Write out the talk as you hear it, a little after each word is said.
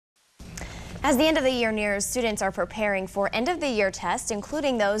As the end of the year nears, students are preparing for end of the year tests,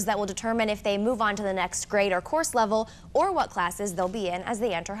 including those that will determine if they move on to the next grade or course level or what classes they'll be in as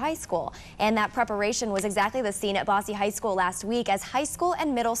they enter high school. And that preparation was exactly the scene at Bosse High School last week as high school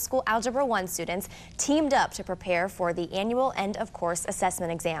and middle school Algebra 1 students teamed up to prepare for the annual end of course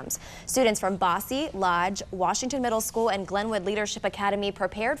assessment exams. Students from Bosse, Lodge, Washington Middle School and Glenwood Leadership Academy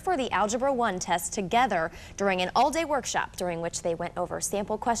prepared for the Algebra 1 test together during an all-day workshop during which they went over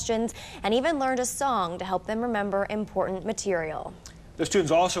sample questions and even learned a song to help them remember important material. The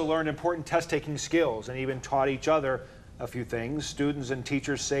students also learned important test-taking skills and even taught each other a few things. Students and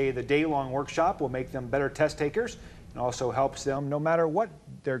teachers say the day-long workshop will make them better test takers and also helps them no matter what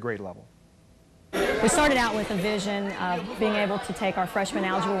their grade level. We started out with a vision of being able to take our freshman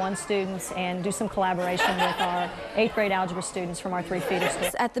Algebra 1 students and do some collaboration with our 8th grade algebra students from our 3 feeder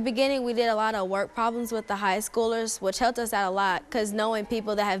schools. At the beginning, we did a lot of work problems with the high schoolers, which helped us out a lot because knowing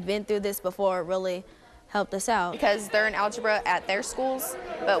people that have been through this before really helped us out. Because they're in algebra at their schools,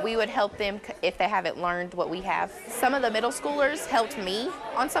 but we would help them if they haven't learned what we have. Some of the middle schoolers helped me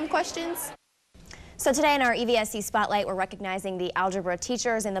on some questions. So today in our EVSC Spotlight, we're recognizing the algebra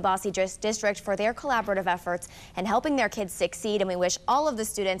teachers in the Bosse district for their collaborative efforts and helping their kids succeed, and we wish all of the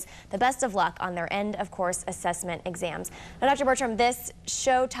students the best of luck on their end of course assessment exams. Now, Dr. Bertram, this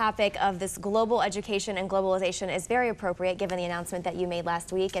show topic of this global education and globalization is very appropriate given the announcement that you made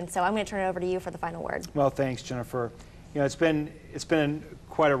last week, and so I'm going to turn it over to you for the final word. Well, thanks, Jennifer. You know, it's been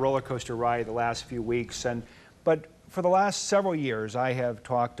quite a roller coaster ride the last few weeks, but for the last several years I have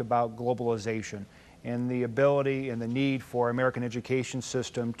talked about globalization and the ability and the need for American education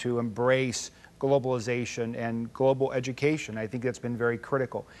system to embrace globalization and global education. I think that's been very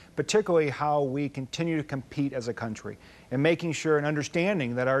critical, particularly how we continue to compete as a country and making sure and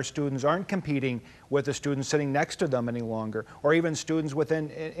understanding that our students aren't competing with the students sitting next to them any longer, or even students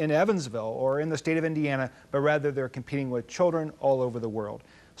in Evansville or in the state of Indiana, but rather they're competing with children all over the world.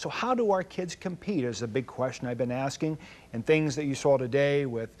 So how do our kids compete is a big question I've been asking, and things that you saw today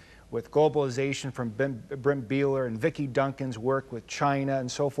with globalization from Brent Beeler and Vicki Duncan's work with China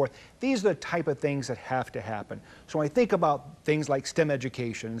and so forth. These are the type of things that have to happen. So when I think about things like STEM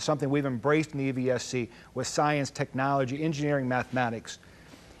education, and something we've embraced in the EVSC with science, technology, engineering, mathematics,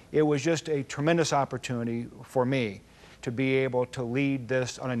 it was just a tremendous opportunity for me to be able to lead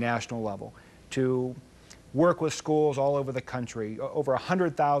this on a national level, to work with schools all over the country, over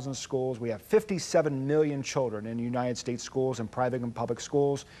 100,000 schools. We have 57 million children in United States schools and private and public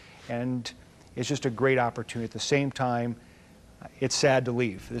schools, and it's just a great opportunity. At the same time, it's sad to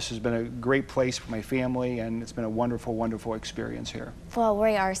leave. This has been a great place for my family, and it's been a wonderful, wonderful experience here. Well,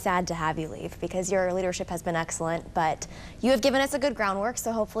 we are sad to have you leave because your leadership has been excellent, but you have given us a good groundwork,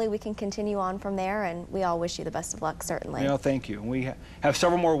 so hopefully we can continue on from there, and we all wish you the best of luck, certainly. You know, thank you. We have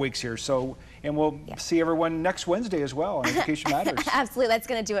several more weeks here, and we'll see everyone next Wednesday as well on Education Matters. Absolutely. That's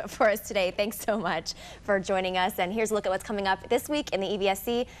going to do it for us today. Thanks so much for joining us, and here's a look at what's coming up this week in the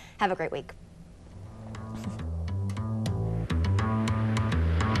EVSC. Have a great week.